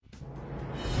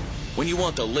When you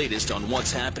want the latest on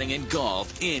what's happening in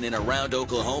golf in and around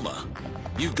Oklahoma,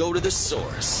 you go to the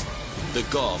source. The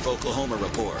Golf Oklahoma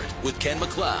Report with Ken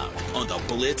MacLeod on the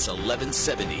Blitz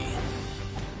 1170.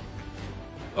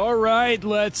 All right,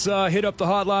 let's hit up the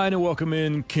hotline and welcome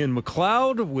in Ken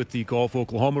MacLeod with the Golf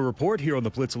Oklahoma Report here on the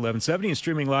Blitz 1170 and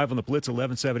streaming live on the Blitz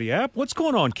 1170 app. What's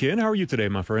going on, Ken? How are you today,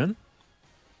 my friend?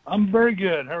 I'm very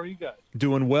good. How are you guys?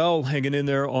 Doing well, hanging in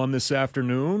there on this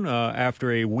afternoon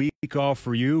after a week off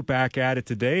for you, back at it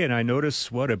today. And I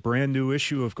noticed, a brand new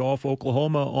issue of Golf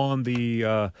Oklahoma on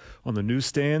the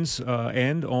newsstands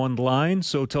and online.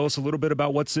 So tell us a little bit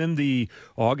about what's in the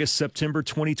August-September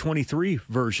 2023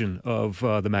 version of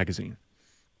the magazine.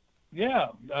 Yeah,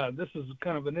 this is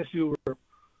kind of an issue. We're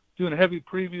doing a heavy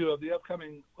preview of the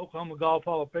upcoming Oklahoma Golf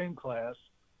Hall of Fame class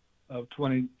of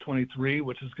 2023,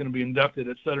 which is going to be inducted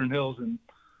at Southern Hills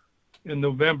in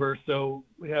November. So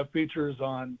we have features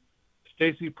on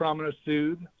Stacy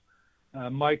Promenade,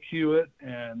 Mike Hewitt,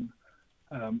 and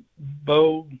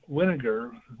Bo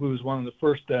Winiger, who was one of the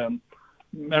first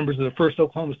members of the first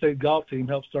Oklahoma State golf team,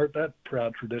 helped start that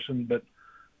proud tradition. But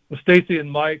with Stacy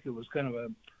and Mike, it was kind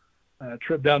of a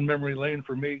trip down memory lane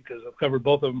for me because I've covered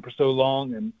both of them for so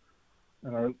long.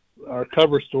 And our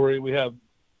cover story, we have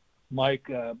Mike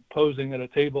posing at a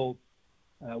table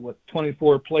with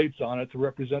 24 plates on it to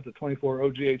represent the 24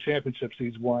 OGA championships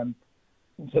he's won.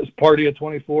 It says "Party at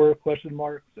 24?" ?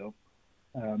 So,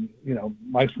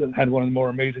 Mike's had one of the more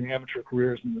amazing amateur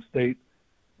careers in the state,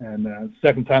 and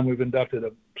second time we've inducted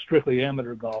a strictly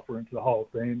amateur golfer into the Hall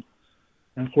of Fame.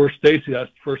 And of course, Stacy, I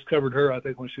first covered her, I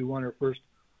think, when she won her first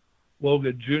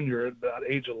Logan Junior at about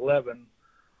age 11.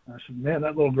 I said, man,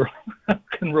 that little girl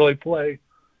can really play.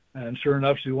 And sure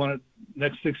enough, she won it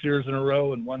next 6 years in a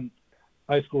row and won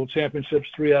high school championships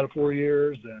 3 out of 4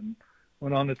 years, and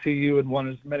went on to TU and won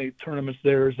as many tournaments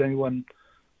there as anyone,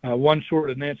 one short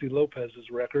of Nancy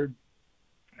Lopez's record,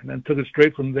 and then took it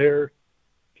straight from there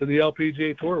to the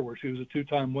LPGA Tour, where she was a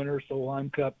two-time winner,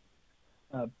 Solheim Cup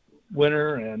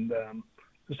winner, and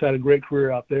just had a great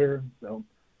career out there. So,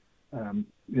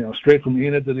 straight from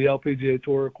Enid to the LPGA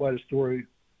Tour, quite a story,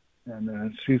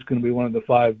 and she's going to be one of the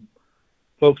 5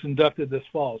 folks inducted this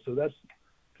fall. So that's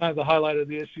kind of the highlight of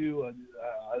the issue.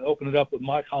 I opened it up with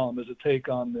my column as a take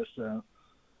on this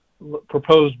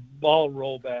proposed ball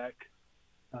rollback,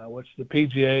 which the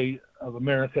PGA of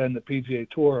America and the PGA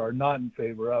Tour are not in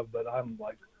favor of. But I'm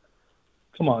like,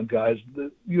 come on, guys.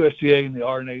 The USGA and the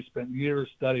R&A spent years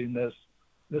studying this.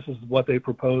 This is what they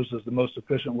proposed as the most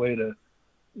efficient way to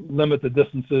limit the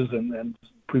distances and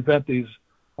prevent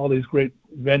all these great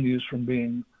venues from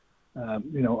being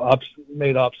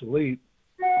made obsolete.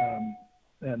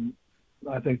 And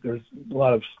I think there's a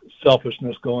lot of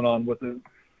selfishness going on with the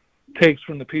takes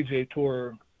from the PGA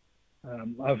Tour.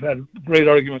 I've had great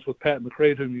arguments with Pat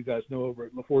McCrae, whom you guys know over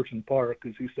at LaFortune Park,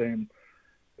 because he's saying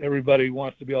everybody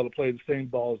wants to be able to play the same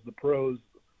ball as the pros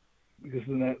because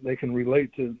then they can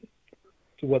relate to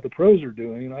what the pros are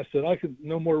doing. And I said I could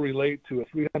no more relate to a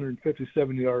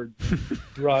 357-yard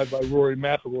drive by Rory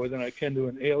McIlroy than I can to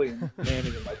an alien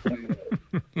landing in my plane.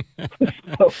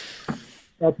 So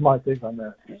that's my take on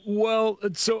that. Well,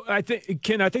 so I think,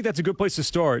 Ken, that's a good place to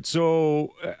start.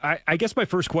 So I guess my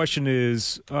first question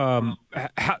is,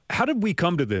 how did we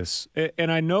come to this?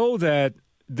 And I know that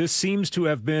this seems to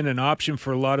have been an option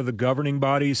for a lot of the governing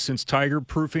bodies since tiger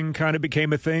proofing kind of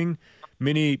became a thing.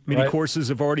 Many right. Courses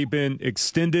have already been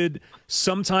extended,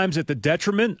 sometimes at the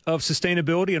detriment of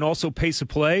sustainability and also pace of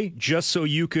play, just so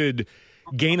you could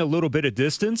gain a little bit of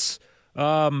distance.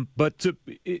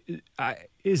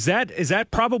 Is that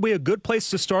probably a good place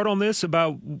to start on this,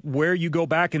 about where you go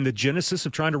back in the genesis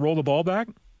of trying to roll the ball back?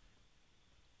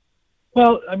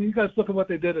 Well, I mean, you guys look at what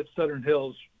they did at Southern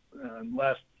Hills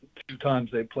last 2 times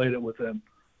they played it with them.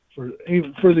 For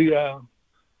the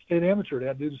state amateur, they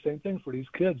had to do the same thing for these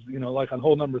kids. Like on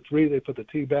hole number 3, they put the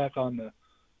tee back on the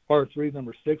par 3,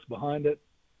 number 6 behind it.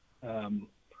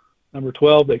 Number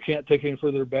 12, they can't take any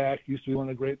further back. Used to be one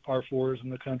of the great par 4s in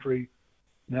the country.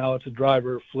 Now it's a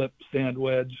driver, flip, stand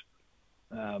wedge.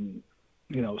 6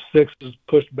 is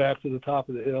pushed back to the top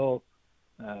of the hill.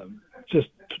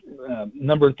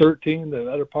 Number 13, the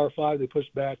other par 5, they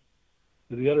pushed back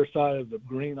to the other side of the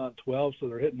green on 12, so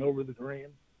they're hitting over the green.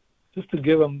 Just to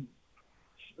give them,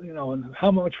 and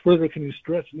how much further can you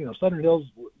stretch? Southern Hills,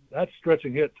 that's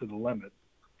stretching it to the limit.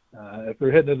 If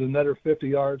they're hitting it another 50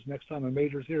 yards next time a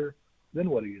major's here, then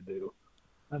what do you do?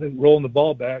 I think rolling the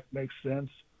ball back makes sense.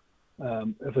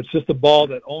 If it's just a ball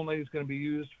that only is going to be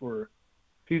used for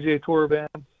PGA Tour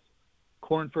events,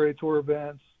 Korn Ferry Tour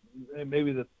events, and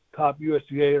maybe the top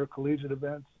USGA or collegiate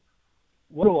events,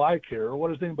 what do I care? Or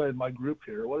what does anybody in my group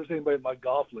care? What does anybody in my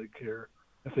golf league care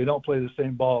if they don't play the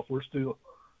same ball? If we're still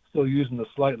using the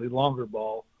slightly longer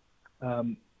ball,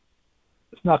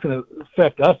 it's not going to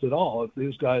affect us at all. If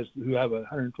these guys who have a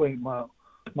 120 mile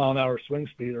an hour swing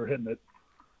speed are hitting it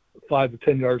 5 to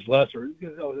 10 yards less, or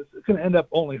it's going to end up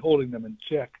only holding them in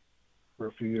check for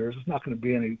a few years. It's not going to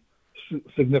be any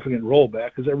significant rollback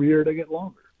because every year they get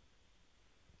longer.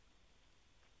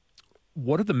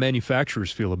 What do the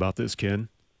manufacturers feel about this, Ken,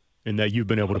 and that you've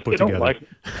been able to put they together? Don't like it.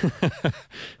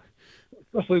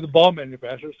 Especially the ball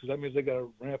manufacturers, because that means they got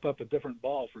to ramp up a different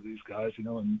ball for these guys,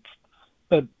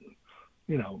 but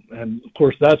and of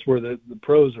course that's where the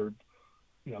pros are.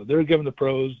 They're giving the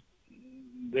pros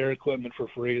their equipment for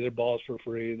free, their balls for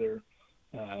free. They're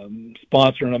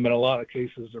sponsoring them in a lot of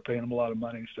cases. They're paying them a lot of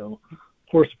money. So, of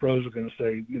course, the pros are going to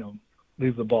say,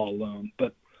 leave the ball alone.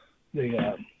 But they,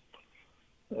 as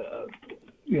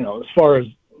far as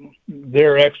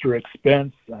their extra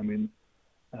expense, I mean,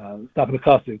 it's not going to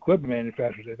cost the equipment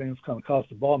manufacturers. I think it's going to cost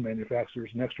the ball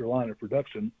manufacturers an extra line of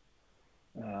production.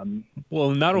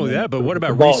 Well, not only that, but what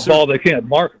about ball they can't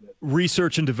market it.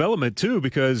 Research and development too,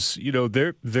 because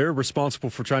they're responsible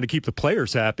for trying to keep the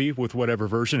players happy with whatever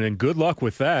version, and good luck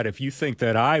with that. If you think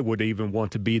that I would even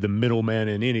want to be the middleman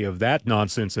in any of that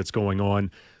nonsense that's going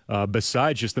on,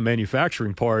 besides just the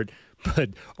manufacturing part, but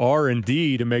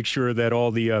R&D to make sure that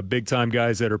all the big time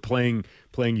guys that are playing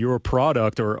your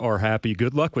product are happy.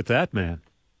 Good luck with that, man.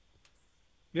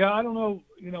 Yeah, I don't know.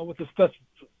 With the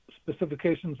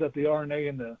specifications that the R&A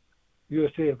and the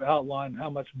USGA have outlined, how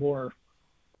much more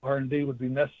R&D would be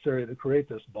necessary to create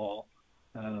this ball.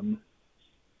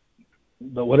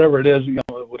 But whatever it is, it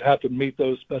would have to meet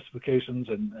those specifications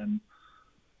and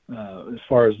as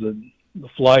far as the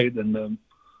flight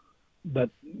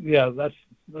but yeah, that's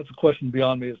a question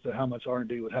beyond me as to how much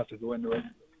R&D would have to go into it.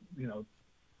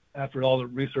 After all the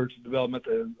research and development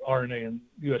that R&A and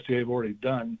USGA have already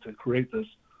done to create this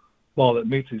ball that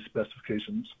meets these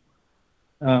specifications.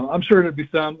 I'm sure there'd be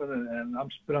some, but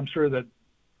I'm sure that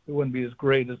it wouldn't be as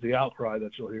great as the outcry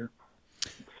that you'll hear.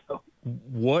 So.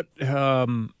 What have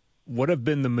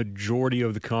been the majority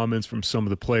of the comments from some of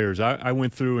the players? I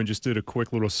went through and just did a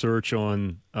quick little search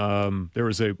on. There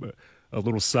was a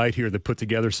little site here that put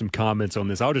together some comments on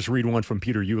this. I'll just read one from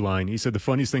Peter Uline. He said, "The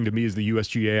funniest thing to me is the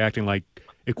USGA acting like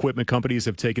equipment companies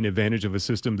have taken advantage of a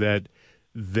system that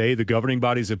the governing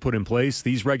bodies, have put in place.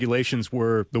 These regulations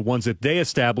were the ones that they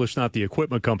established, not the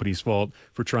equipment company's fault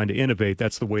for trying to innovate.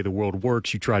 That's the way the world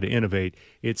works. You try to innovate."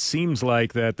 It seems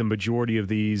like that the majority of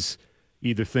these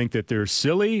either think that they're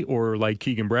silly or, like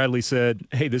Keegan Bradley said,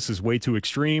 hey, this is way too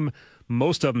extreme.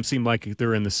 Most of them seem like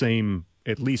they're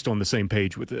at least on the same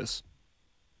page with this.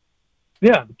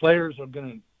 Yeah, the players are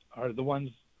the ones,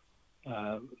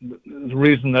 the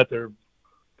reason that their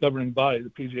governing body, the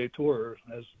PGA Tour,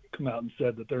 has come out and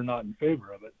said that they're not in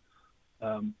favor of it.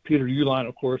 Peter Uline,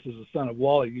 of course, is the son of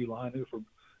Wally Uline, who for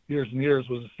years and years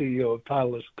was the CEO of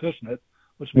Titleist Cushnet,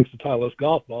 which makes the Titleist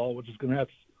golf ball, which is going to have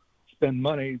to spend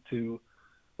money to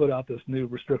put out this new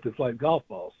restricted flight golf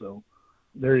ball. So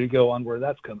there you go on where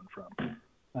that's coming from.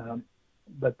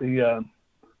 But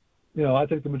I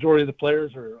think the majority of the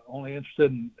players are only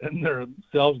interested in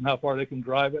themselves and how far they can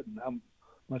drive it and how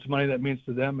much money that means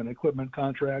to them and equipment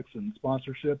contracts and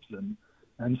sponsorships and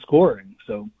scoring.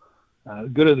 So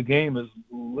the good of the game is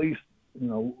least,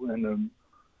 and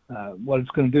what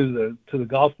it's going to do to the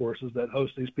golf courses that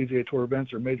host these PGA Tour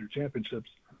events or major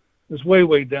championships is way,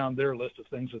 way down their list of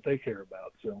things that they care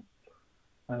about. So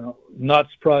I'm not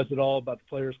surprised at all about the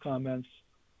players' comments.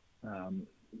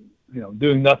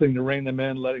 Doing nothing to rein them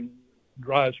in, letting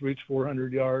drives reach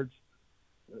 400 yards,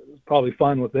 is probably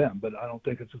fine with them, but I don't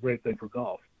think it's a great thing for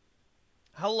golf.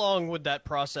 How long would that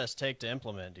process take to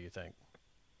implement, do you think?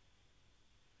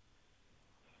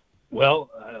 Well,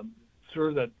 I'm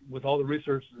sure that with all the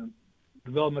research and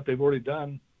development they've already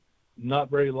done, not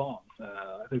very long.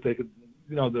 I think they could,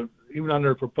 even on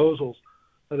their proposals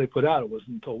that they put out, it was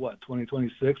until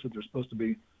 2026 that they're supposed to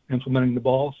be implementing the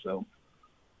ball. So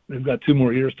they've got 2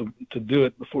 more years to do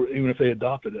it before, even if they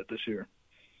adopted it this year.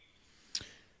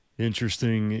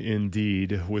 Interesting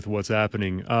indeed with what's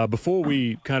happening. Before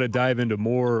we kind of dive into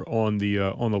more on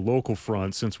the local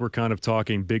front, since we're kind of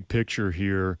talking big picture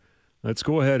here, let's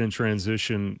go ahead and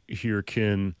transition here,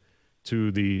 Ken,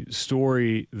 to the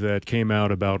story that came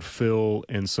out about Phil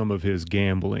and some of his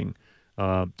gambling.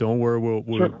 Don't worry,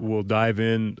 we'll dive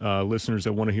in. Listeners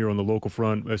that want to hear on the local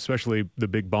front, especially the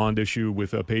big bond issue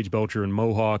with Paige Belcher and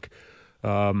Mohawk.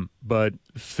 But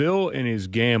Phil and his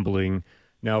gambling,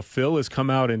 Now, Phil has come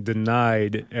out and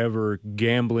denied ever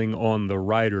gambling on the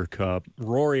Ryder Cup.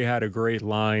 Rory had a great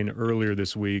line earlier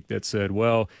this week that said,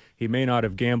 well, he may not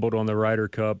have gambled on the Ryder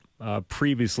Cup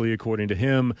previously, according to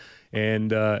him,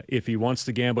 and if he wants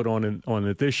to gamble on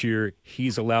it this year,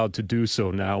 he's allowed to do so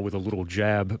now, with a little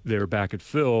jab there back at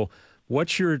Phil.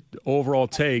 What's your overall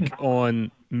take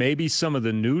on maybe some of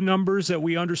the new numbers that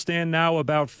we understand now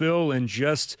about Phil, and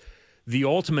just the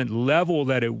ultimate level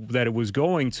that it was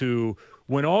going to,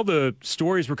 when all the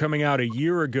stories were coming out a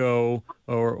year ago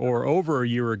or over a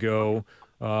year ago,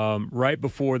 right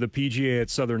before the PGA at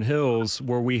Southern Hills,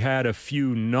 where we had a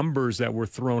few numbers that were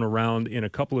thrown around in a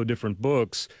couple of different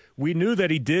books, we knew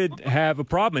that he did have a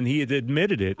problem, and he had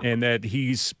admitted it, and that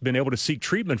he's been able to seek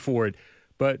treatment for it.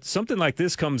 But something like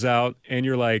this comes out, and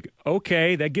you're like,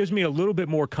 okay, that gives me a little bit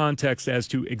more context as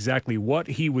to exactly what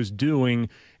he was doing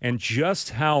and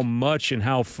just how much and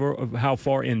how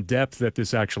far in depth that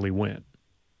this actually went.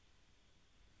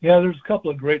 Yeah, there's a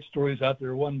couple of great stories out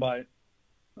there. One by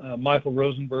Michael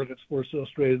Rosenberg at Sports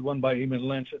Illustrated, one by Eamon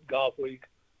Lynch at Golf Week.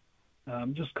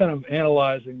 Just kind of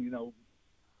analyzing,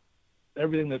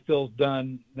 everything that Phil's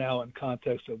done now in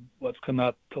context of what's come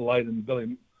out to light in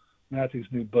Billy Matthews'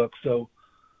 new book. So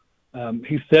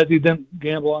he said he didn't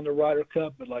gamble on the Ryder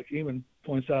Cup, but like Eamon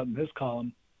points out in his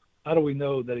column, how do we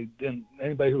know that he didn't?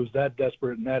 Anybody who was that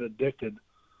desperate and that addicted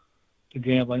to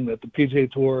gambling, that the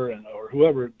PGA Tour or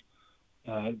whoever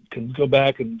can go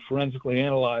back and forensically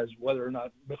analyze whether or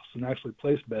not Mickelson actually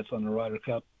placed bets on the Ryder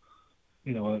Cup,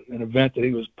 an event that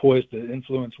he was poised to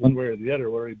influence one way or the other,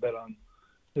 where he bet on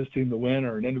his team to win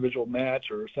or an individual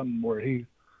match or something where he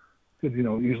could,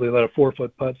 easily let a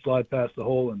 4-foot putt slide past the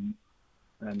hole and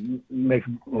make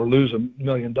or lose $1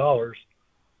 million.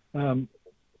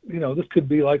 This could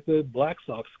be like the Black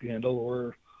Sox scandal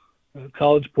or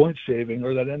college point shaving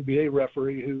or that NBA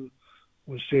referee who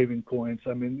was shaving points.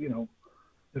 I mean,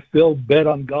 if Phil bet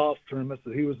on golf tournaments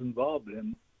that he was involved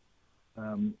in,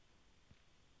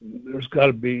 there's got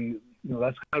to be,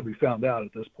 that's got to be found out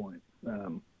at this point,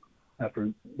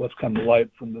 after what's come to light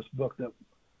from this book that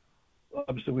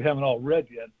obviously we haven't all read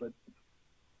yet. But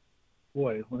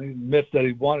boy, when he admits that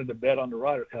he wanted to bet on the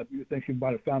Ryder Cup, you think he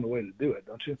might have found a way to do it,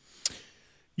 don't you?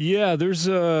 Yeah, there's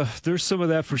some of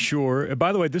that for sure. And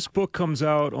by the way, this book comes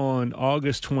out on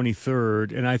August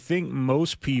 23rd, and I think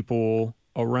most people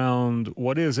around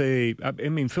what is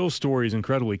Phil's story is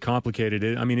incredibly complicated.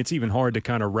 It's even hard to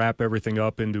kind of wrap everything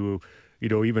up into,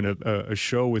 even a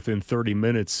show within 30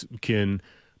 minutes,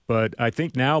 But I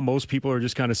think now most people are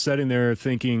just kind of sitting there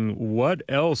thinking, what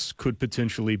else could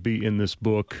potentially be in this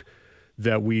book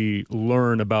that we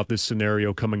learn about this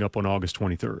scenario coming up on August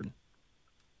 23rd?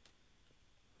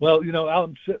 Well,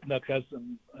 Alan Sitnick has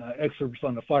some excerpts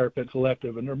on the Fire Pit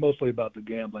Collective, and they're mostly about the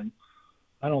gambling.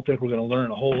 I don't think we're going to learn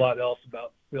a whole lot else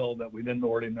about Phil that we didn't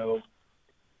already know,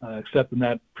 except in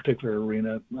that particular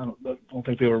arena. I don't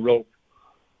think they were real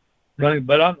running,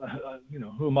 but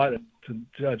who am I to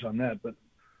judge on that? But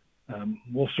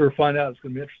we'll sure find out. It's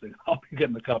going to be interesting. I'll be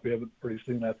getting a copy of it pretty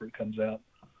soon after it comes out.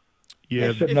 Yeah,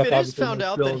 if it is found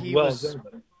out that he was,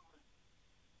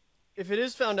 if it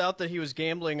is found out that he was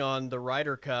gambling on the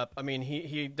Ryder Cup,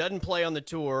 he doesn't play on the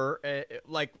tour.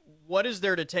 What is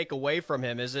there to take away from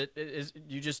him? Is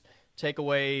you just take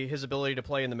away his ability to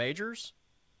play in the majors?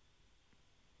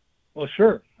 Well,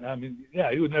 sure.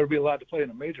 He would never be allowed to play in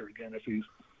a major again if he's.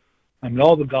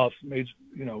 All the golf major,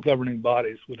 governing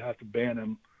bodies would have to ban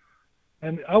him.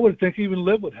 And I would think even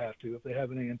LIV would have to if they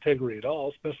have any integrity at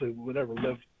all, especially whatever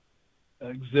LIV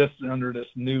exists under this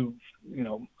new,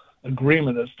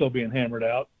 agreement that's still being hammered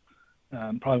out.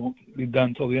 Probably won't be done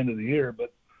until the end of the year.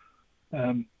 But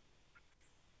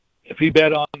if he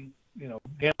bet on,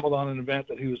 gambled on an event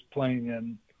that he was playing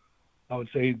in, I would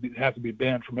say he'd have to be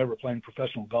banned from ever playing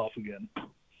professional golf again.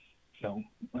 So,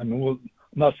 I'm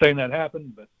not saying that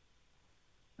happened, but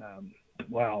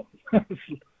wow.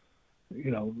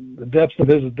 The depths of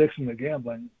his addiction to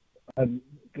gambling, I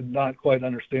did not quite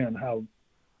understand how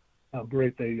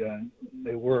great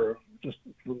they were, just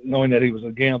knowing that he was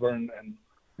a gambler and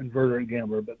inveterate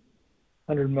gambler. But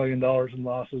 $100 million in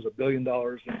losses, $1 billion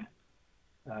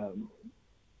in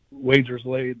wagers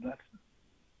laid,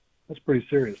 that's pretty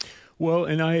serious. Well,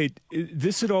 and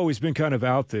this had always been kind of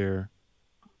out there,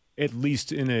 at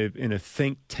least in a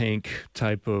think tank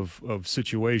type of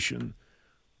situation.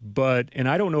 And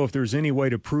I don't know if there's any way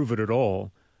to prove it at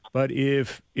all, but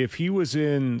if he was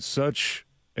in such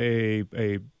a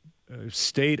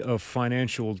state of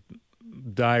financial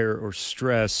dire or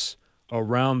stress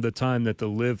around the time that the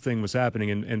LIV thing was happening,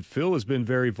 and Phil has been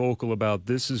very vocal about,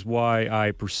 this is why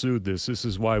I pursued this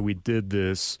is why we did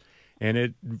this, And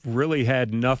it really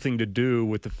had nothing to do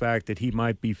with the fact that he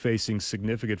might be facing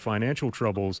significant financial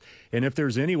troubles. And if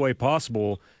there's any way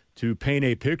possible to paint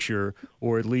a picture,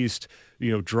 or at least,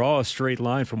 draw a straight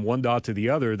line from one dot to the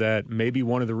other, that maybe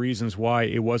one of the reasons why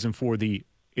it wasn't for the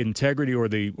integrity or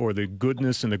the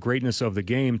goodness and the greatness of the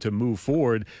game to move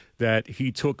forward, that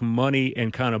he took money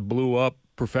and kind of blew up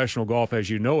professional golf as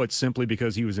you know it, simply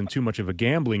because he was in too much of a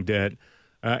gambling debt.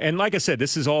 And like I said,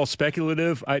 this is all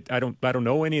speculative. I don't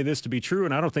know any of this to be true,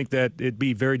 and I don't think that it'd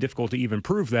be very difficult to even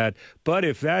prove that. But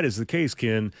if that is the case,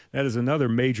 Ken, that is another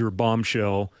major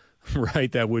bombshell,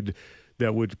 right? That would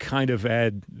kind of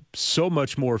add so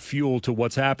much more fuel to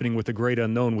what's happening with the great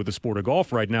unknown with the sport of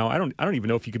golf right now. I don't even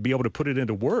know if you could be able to put it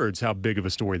into words how big of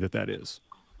a story that is.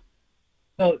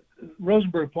 Well,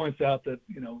 Rosenberg points out that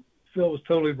Phil was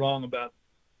totally wrong about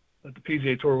that the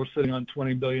PGA Tour was sitting on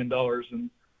 $20 billion in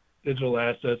digital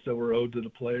assets that were owed to the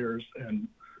players, and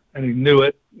he knew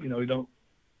it. You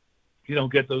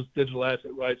don't get those digital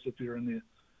asset rights if you're in the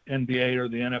NBA or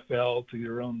the NFL to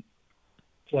your own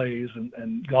plays,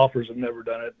 and golfers have never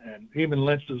done it. And even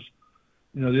Lynch's,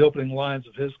 the opening lines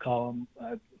of his column,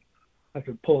 I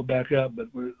could pull it back up, but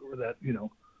were that,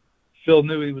 Phil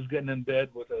knew he was getting in bed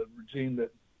with a regime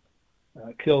that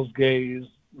kills gays,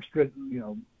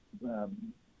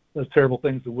 does terrible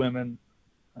things to women,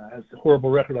 has a horrible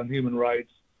record on human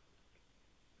rights,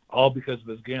 all because of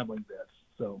his gambling debts.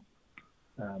 So,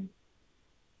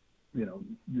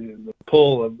 the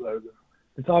pull of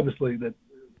it's obviously that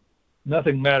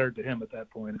nothing mattered to him at that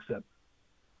point except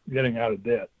getting out of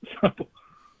debt. So,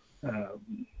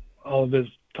 all of his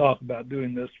talk about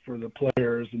doing this for the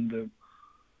players and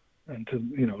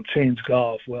to change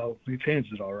golf, well, he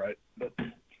changed it all right, but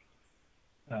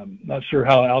not sure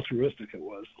how altruistic it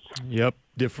was. Yep,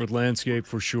 different landscape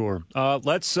for sure.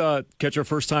 Let's catch our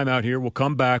first time out here. We'll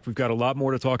come back. We've got a lot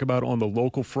more to talk about on the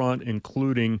local front,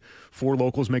 including 4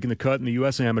 locals making the cut in the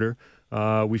U.S. Amateur.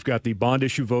 We've got the bond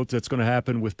issue vote that's going to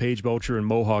happen with Paige Belcher and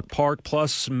Mohawk Park,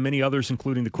 plus many others,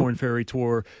 including the Corn Ferry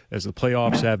Tour, as the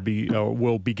playoffs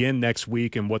will begin next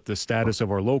week, and what the status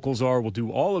of our locals are. We'll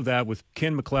do all of that with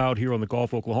Ken MacLeod here on the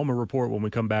Golf Oklahoma Report when we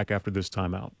come back after this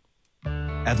timeout.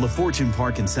 At La Fortune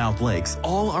Park in South Lakes,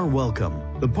 all are welcome.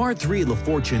 The Par 3 at La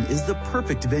Fortune is the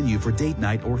perfect venue for date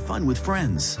night or fun with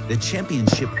friends. The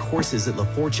championship courses at La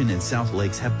Fortune in South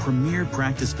Lakes have premier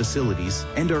practice facilities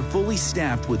and are fully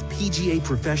staffed with PGA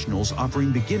professionals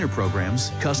offering beginner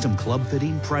programs, custom club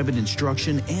fitting, private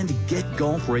instruction, and get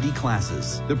golf ready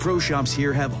classes. The pro shops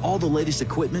here have all the latest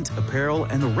equipment, apparel,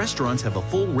 and the restaurants have a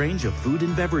full range of food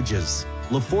and beverages.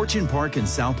 La Fortune Park in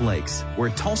South Lakes,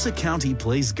 where Tulsa County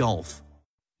plays golf.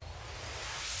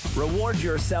 Reward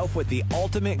yourself with the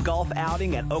ultimate golf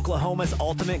outing at Oklahoma's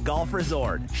Ultimate Golf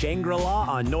Resort, Shangri-La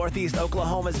on Northeast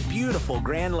Oklahoma's beautiful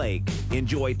Grand Lake.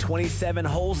 Enjoy 27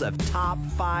 holes of top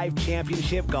 5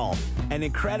 championship golf, an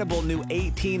incredible new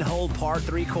 18-hole par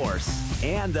 3 course,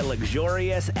 and the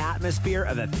luxurious atmosphere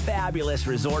of a fabulous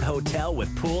resort hotel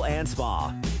with pool and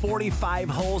spa. 45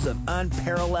 holes of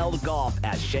unparalleled golf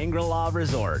at Shangri-La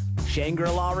Resort.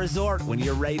 Shangri-La Resort, when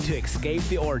you're ready to escape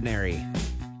the ordinary.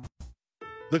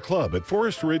 The club at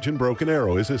Forest Ridge and Broken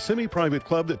Arrow is a semi-private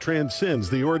club that transcends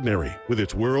the ordinary with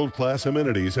its world-class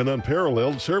amenities and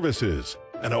unparalleled services.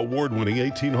 An award-winning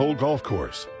 18-hole golf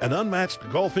course, an unmatched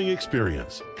golfing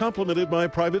experience, complemented by a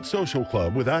private social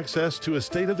club with access to a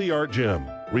state-of-the-art gym,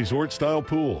 resort-style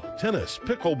pool, tennis,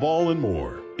 pickleball, and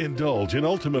more. Indulge in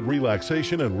ultimate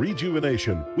relaxation and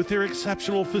rejuvenation with their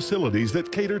exceptional facilities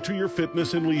that cater to your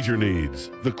fitness and leisure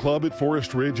needs. The club at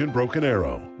Forest Ridge and Broken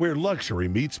Arrow, where luxury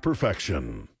meets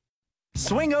perfection.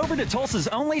 Swing over to Tulsa's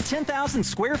only 10,000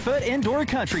 square foot indoor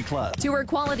country club. Tour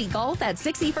Quality Golf at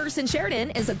 61st and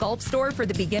Sheridan is a golf store for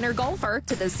the beginner golfer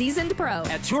to the seasoned pro.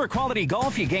 At Tour Quality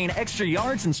Golf, you gain extra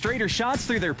yards and straighter shots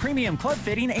through their premium club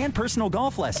fitting and personal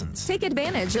golf lessons. Take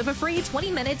advantage of a free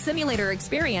 20-minute simulator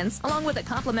experience along with a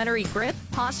complimentary grip,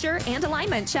 posture, and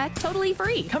alignment check totally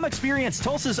free. Come experience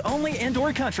Tulsa's only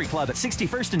indoor country club at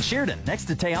 61st and Sheridan next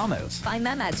to Teamos. Find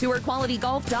them at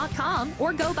tourqualitygolf.com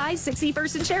or go by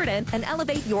 61st and Sheridan and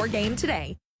elevate your game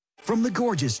today. From the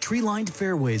gorgeous tree-lined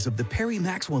fairways of the Perry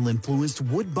Maxwell-influenced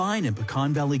Woodbine and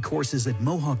Pecan Valley courses at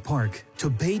Mohawk Park to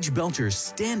Paige Belcher's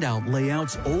standout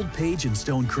layouts Old Page and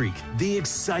Stone Creek, the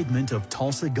excitement of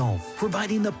Tulsa Golf,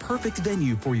 providing the perfect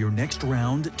venue for your next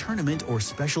round, tournament, or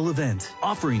special event.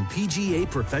 Offering PGA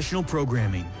professional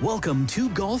programming. Welcome to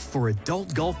Golf for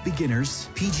Adult Golf Beginners,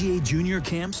 PGA Junior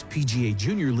Camps, PGA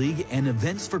Junior League, and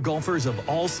events for golfers of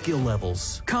all skill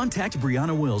levels. Contact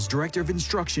Brianna Wills, Director of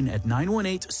Instruction at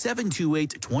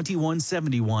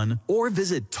 918-728-2171 or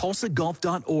visit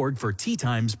tulsagolf.org for tee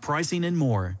times, pricing, and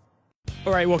more.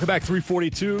 All right, welcome back.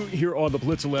 342 here on the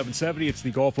Blitz 1170. It's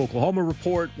the Golf Oklahoma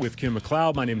Report with Ken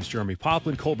MacLeod. My name is Jeremie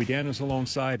Poplin. Colby Daniels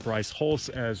alongside Bryce Hulse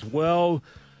as well.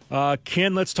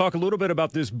 Ken, let's talk a little bit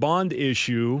about this bond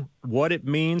issue, what it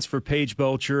means for Paige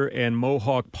Belcher and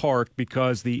Mohawk Park,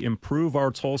 because the Improve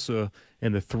Our Tulsa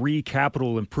and the 3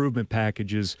 capital improvement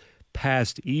packages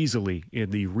passed easily in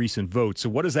the recent vote. So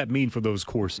what does that mean for those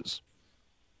courses?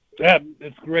 Yeah,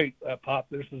 it's great, Pop.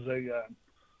 This is a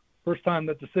first time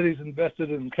that the city's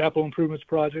invested in capital improvements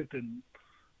project in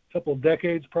a couple of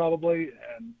decades probably.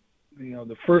 And,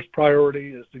 the first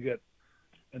priority is to get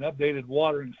an updated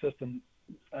watering system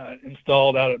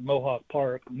installed out at Mohawk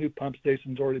Park. A new pump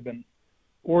station's already been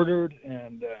ordered.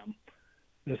 And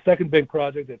the second big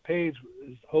project at Paige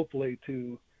is hopefully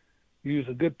to use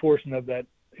a good portion of that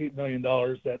 $8 million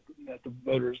that the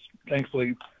voters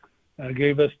thankfully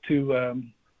gave us to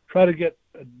try to get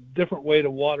a different way to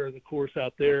water the course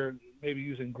out there, maybe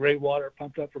using gray water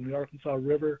pumped up from the Arkansas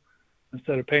River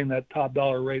instead of paying that top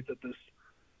dollar rate that this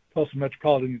Tulsa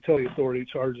Metropolitan Utility Authority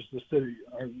charges the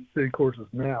city courses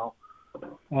now.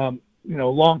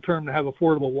 Long term to have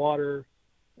affordable water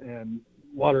and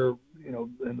water,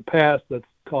 in the past that's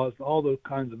caused all those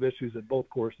kinds of issues at both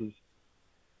courses.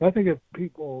 I think if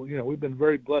people, we've been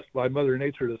very blessed by Mother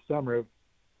Nature this summer.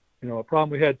 A problem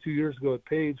we had 2 years ago at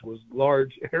Paige was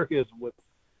large areas with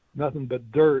nothing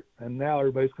but dirt, and now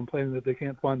everybody's complaining that they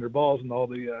can't find their balls in all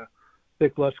the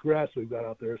thick, lush grass we've got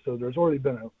out there. So there's already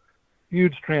been a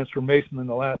huge transformation in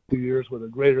the last 2 years with a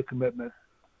greater commitment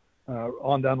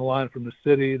on down the line from the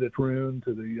city, the Troon,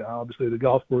 to obviously the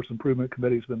Golf Course Improvement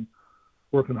Committee's been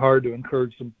working hard to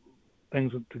encourage some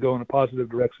things to go in a positive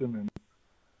direction. And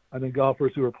I think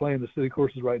golfers who are playing the city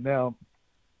courses right now,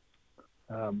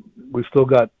 we've still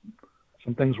got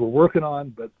some things we're working on,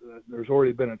 but there's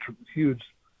already been a huge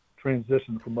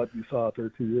transition from what you saw out there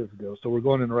 2 years ago. So we're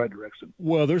going in the right direction.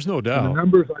 Well, there's no doubt. And the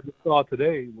numbers I just saw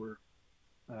today were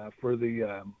for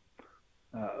the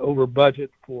over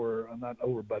budget not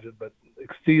over budget, but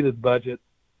exceeded budget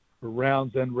for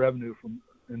rounds and revenue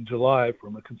in July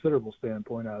from a considerable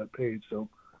standpoint out at Paige. So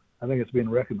I think it's being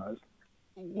recognized.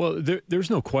 Well, there's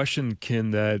no question,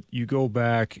 Ken, that you go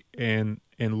back and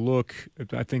look.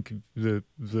 I think the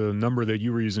number that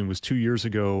you were using was 2 years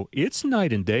ago. It's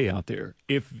night and day out there.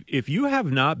 If you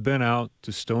have not been out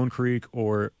to Stone Creek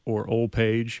or Old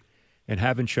Page and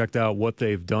haven't checked out what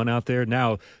they've done out there.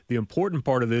 Now, the important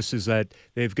part of this is that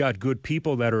they've got good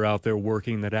people that are out there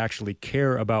working that actually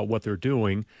care about what they're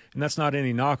doing. And that's not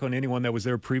any knock on anyone that was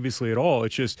there previously at all.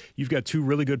 It's just you've got 2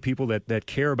 really good people that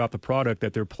care about the product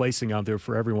that they're placing out there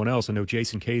for everyone else. I know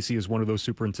Jason Casey is one of those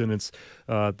superintendents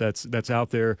that's out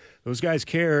there. Those guys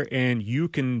care, and you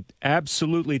can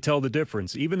absolutely tell the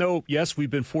difference. Even though, yes,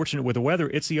 we've been fortunate with the weather,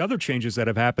 it's the other changes that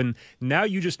have happened. Now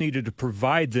you just needed to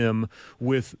provide them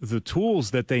with the tools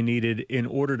that they needed in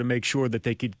order to make sure that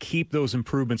they could keep those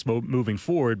improvements moving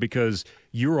forward, because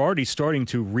you're already starting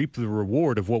to reap the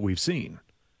reward of what we've seen.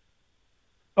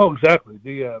 Oh, exactly.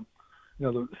 The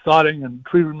sodding and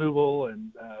tree removal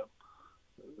and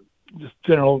just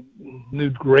general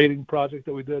new grading project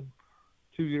that we did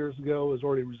 2 years ago has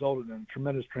already resulted in a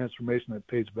tremendous transformation at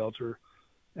Paige Belcher.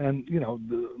 And,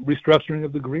 the restructuring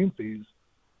of the green fees.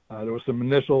 There was some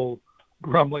initial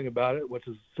grumbling about it, which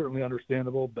is certainly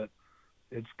understandable, but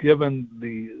it's given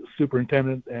the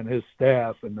superintendent and his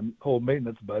staff and the whole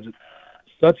maintenance budget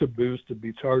such a boost to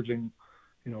be charging,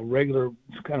 regular,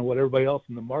 kind of what everybody else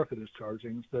in the market is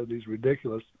charging, instead of these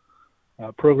ridiculous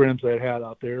programs they had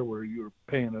out there where you were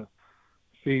paying a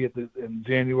fee in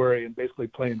January and basically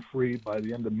playing free by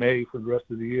the end of May for the rest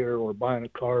of the year, or buying a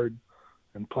card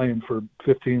and playing for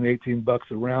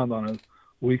 $15-18 a round on a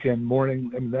weekend morning.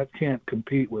 I mean, that can't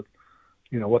compete with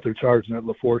what they're charging at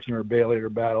La Fortune or Bailey or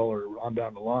Battle or on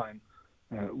down the line,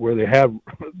 where they have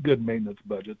good maintenance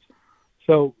budgets.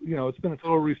 So, it's been a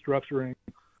total restructuring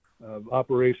of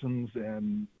operations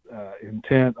and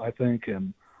intent, I think,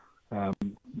 and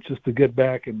just to get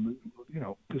back and,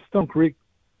 because Stone Creek,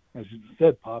 as you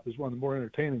said, Pop, is one of the more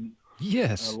entertaining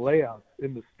layouts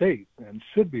in the state and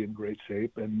should be in great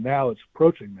shape, and now it's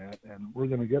approaching that, and we're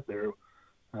going to get there.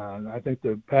 And I think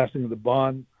the passing of the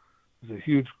bond is a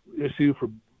huge issue for,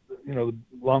 the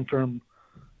long-term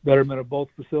betterment of both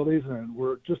facilities, and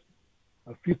we're just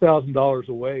a few $1,000s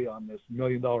away on this $1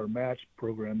 million match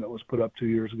program that was put up 2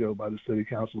 years ago by the city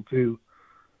council too.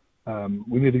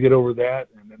 We need to get over that,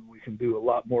 and then we can do a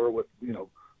lot more with,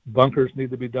 bunkers need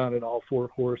to be done at all 4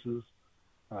 courses.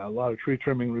 A lot of tree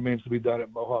trimming remains to be done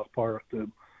at Mohawk Park to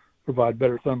provide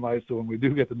better sunlight, so when we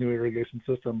do get the new irrigation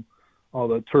system, all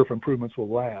the turf improvements will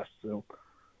last. So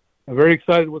I'm very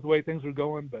excited with the way things are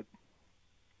going, but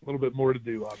a little bit more to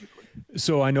do, obviously.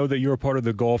 So I know that you're a part of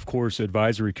the golf course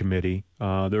advisory committee.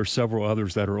 There are several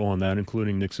others that are on that,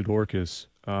 including Nick Sidorkis.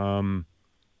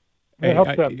 It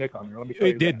helps to have Nick on there. Let me tell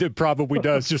you it probably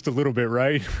does just a little bit,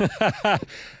 right?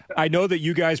 I know that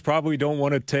you guys probably don't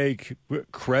want to take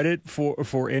credit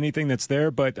for anything that's there,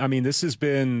 but I mean, this has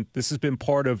been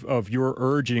part of your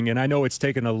urging, and I know it's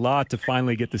taken a lot to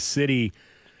finally get the city,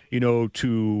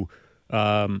 to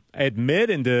admit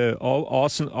and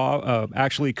to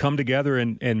actually come together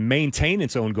and maintain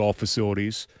its own golf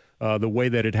facilities the way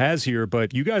that it has here.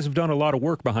 But you guys have done a lot of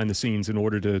work behind the scenes in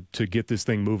order to get this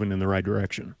thing moving in the right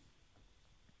direction.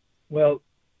 Well,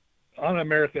 On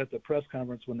America at the press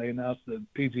conference when they announced that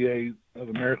PGA of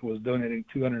America was donating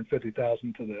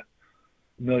 $250,000 to the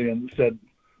million, said,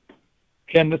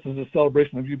 "Ken, this is a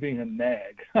celebration of you being a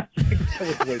nag."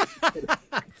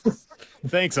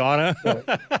 Thanks, Anna.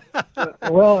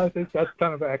 Well, I think that's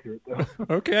kind of accurate, though.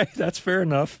 Okay, that's fair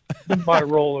enough. Been my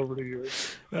role over the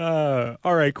years.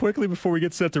 All right, quickly before we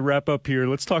get set to wrap up here,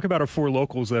 let's talk about our 4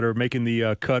 locals that are making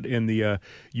the cut in the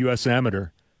U.S. Amateur.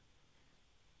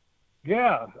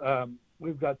 Yeah,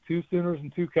 we've got 2 Sooners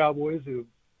and 2 Cowboys who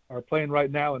are playing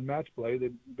right now in match play. They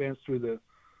advanced through the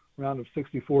round of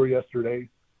 64 yesterday.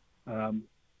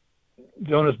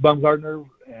 Jonas Bumgartner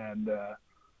and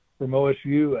from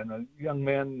OSU, and a young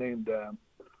man named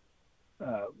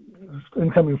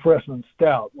incoming freshman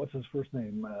Stout. What's his first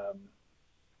name?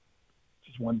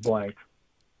 Just went blank.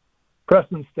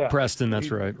 Preston Stout. Preston,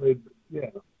 that's right. Played,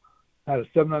 had a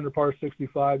 7-under par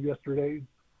 65 yesterday.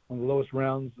 One of the lowest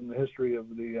rounds in the history of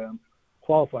the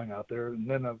qualifying out there. And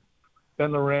then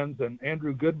Ben Lorenz and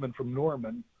Andrew Goodman from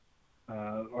Norman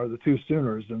are the 2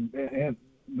 Sooners. And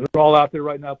they're all out there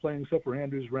right now playing, except for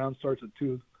Andrew's round starts at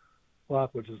 2 o'clock,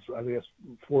 which is, I guess,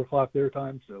 4 o'clock their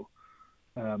time. So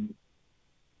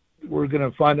we're going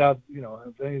to find out,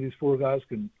 if any of these 4 guys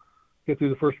can get through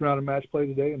the first round of match play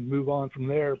today and move on from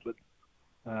there. But,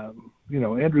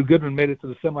 Andrew Goodman made it to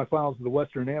the semifinals of the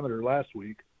Western Amateur last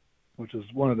week, which is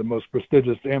one of the most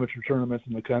prestigious amateur tournaments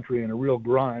in the country, and a real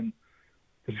grind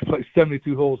because you play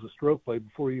 72 holes of stroke play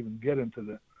before you even get into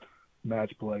the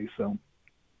match play. So,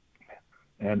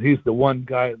 and he's the one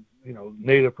guy,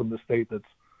 native from the state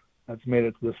that's made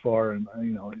it this far. And,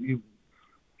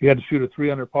 he had to shoot a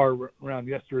 3-under par round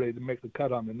yesterday to make the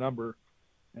cut on the number,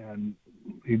 and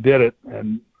he did it.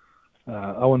 And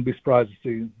I wouldn't be surprised to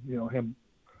see, him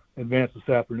advance this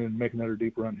afternoon and make another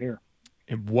deep run here.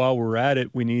 And while we're at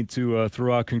it, we need to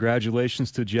throw out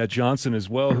congratulations to Jet Johnson as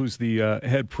well, who's the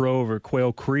head pro over at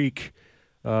Quail Creek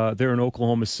there in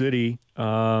Oklahoma City.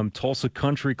 Tulsa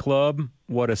Country Club,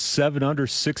 what a 7-under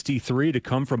 63 to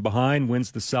come from behind,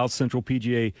 wins the South Central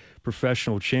PGA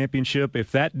Professional Championship.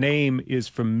 If that name is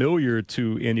familiar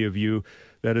to any of you,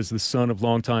 that is the son of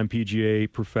longtime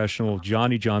PGA professional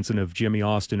Johnny Johnson of Jimmy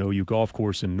Austin OU Golf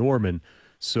Course in Norman.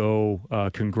 So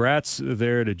congrats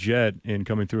there to Jet in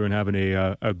coming through and having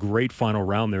a great final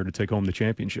round there to take home the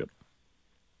championship.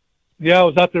 Yeah, I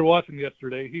was out there watching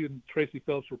yesterday. He and Tracy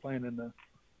Phillips were playing in the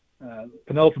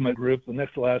penultimate group, the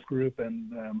next to last group,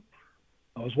 and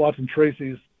I was watching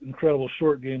Tracy's incredible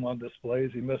short game on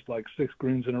displays. He missed like 6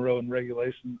 greens in a row in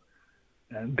regulation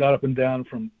and got up and down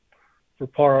for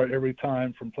par every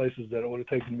time from places that it would have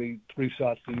taken me 3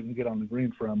 shots to even get on the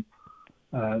green from.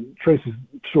 Tracy's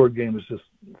short game is just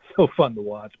so fun to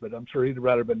watch, but I'm sure he'd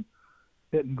rather been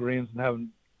hitting greens and having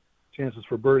chances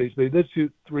for birdies. But he did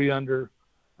shoot 3 under,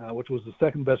 which was the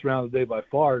second best round of the day by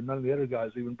far. None of the other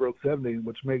guys even broke 70,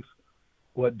 which makes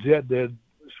what Jet did,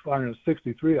 firing a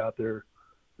 63 out there.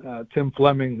 Tim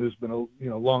Fleming, who's been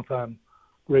a long time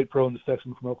great pro in the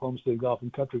section from Oklahoma State Golf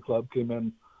and Country Club, came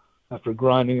in after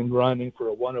grinding for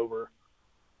a 1 over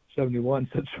 71.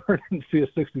 Said sure didn't see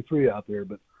a 63 out there,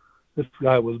 but this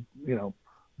guy was,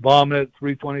 bombing it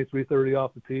 320, 330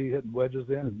 off the tee, hitting wedges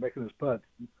in and making his putts.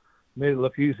 Made it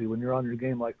look easy when you're on your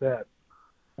game like that.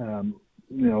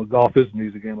 Golf is an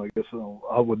easy game like this, so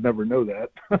I would never know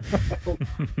that. I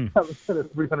haven't hit a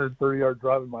 330-yard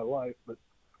drive in my life, but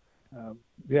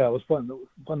it was fun. It was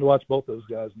fun to watch both those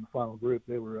guys in the final group.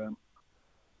 They were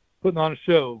putting on a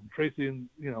show. Tracy,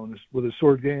 with his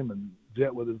short game, and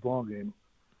Jet with his long game.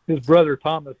 His brother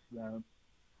Thomas.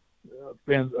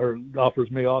 Fans or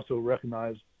golfers may also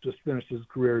recognize, just finished his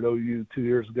career at OU 2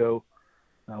 years ago,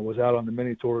 was out on the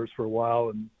mini tours for a while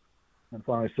and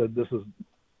finally said, "This is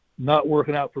not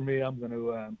working out for me. I'm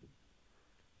going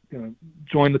to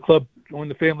join the club, join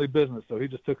the family business." So he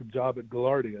just took a job at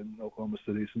Gaillardia in Oklahoma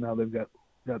City. So now they've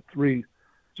got 3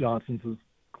 Johnsons as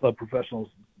club professionals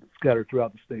scattered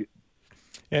throughout the state.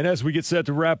 And as we get set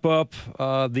to wrap up,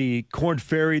 the Corn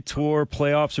Ferry Tour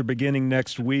playoffs are beginning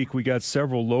next week. We got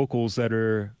several locals that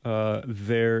are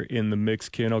there in the mix,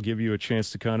 Ken. I'll give you a chance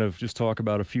to kind of just talk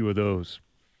about a few of those.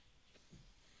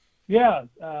 Yeah,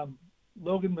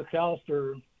 Logan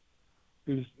McAllister,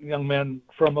 who's a young man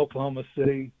from Oklahoma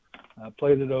City,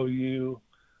 played at OU.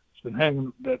 He's been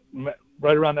hanging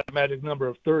right around that magic number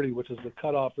of 30, which is the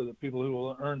cutoff for the people who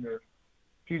will earn their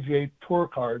PGA Tour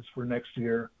cards for next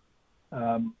year.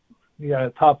 He had a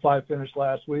top 5 finish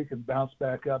last week and bounced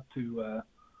back up to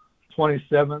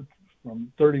 27th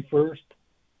from 31st.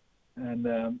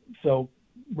 And so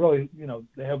really,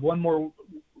 they have one more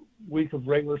week of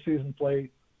regular season play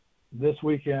this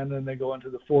weekend, and they go into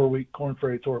the 4-week Corn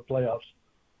Ferry Tour playoffs.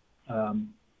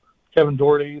 Kevin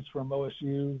Doherty's from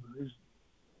OSU.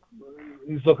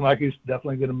 He's looking like he's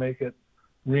definitely going to make it.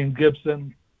 Reem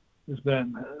Gibson has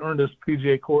earned his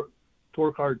PGA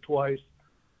Tour card twice.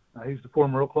 He's the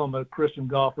former Oklahoma Christian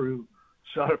golfer who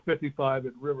shot a 55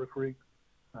 at River Creek.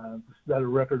 Set a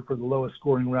record for the lowest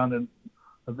scoring round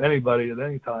of anybody at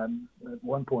any time at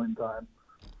one point in time.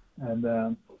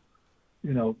 And,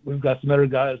 we've got some other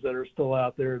guys that are still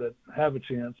out there that have a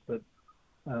chance, but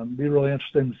be really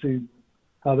interesting to see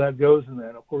how that goes. And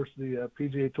then, of course, the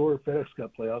PGA Tour FedEx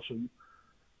Cup playoffs are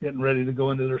getting ready to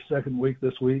go into their second week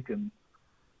this week. And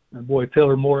boy,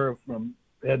 Taylor Moore from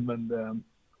Edmond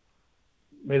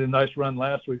made a nice run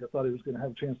last week. I thought he was going to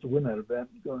have a chance to win that event,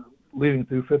 leading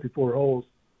through 54 holes.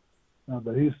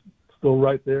 But he's still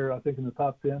right there, I think, in the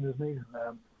top 10, isn't he?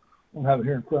 I don't have it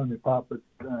here in front of me, Pop, but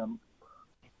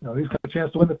he's got a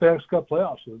chance to win the FedEx Cup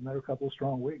playoffs with another couple of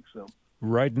strong weeks. So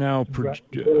right now,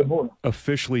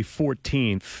 officially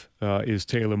 14th is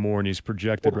Taylor Moore, and he's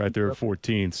projected right there at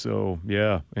 14th. So,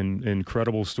 yeah, an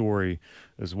incredible story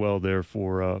as well there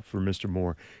for Mr.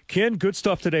 Moore. Ken, good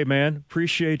stuff today, man.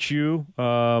 Appreciate you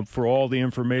for all the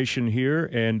information here,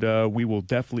 and we will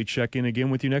definitely check in again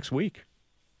with you next week.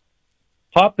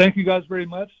 Pop, thank you guys very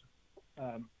much.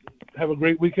 Have a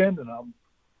great weekend, and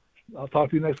I'll talk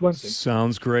to you next Wednesday.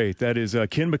 Sounds great. That is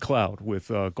Ken MacLeod with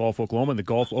Golf Oklahoma and the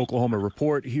Golf Oklahoma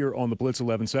Report here on the Blitz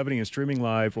 1170 and streaming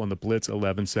live on the Blitz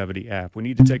 1170 app. We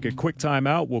need to take a quick time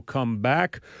out. We'll come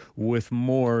back with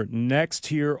more next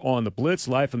here on the Blitz,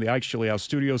 live from the Ike Chili House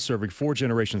studios, serving 4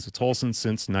 generations of Tulsans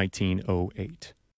since 1908.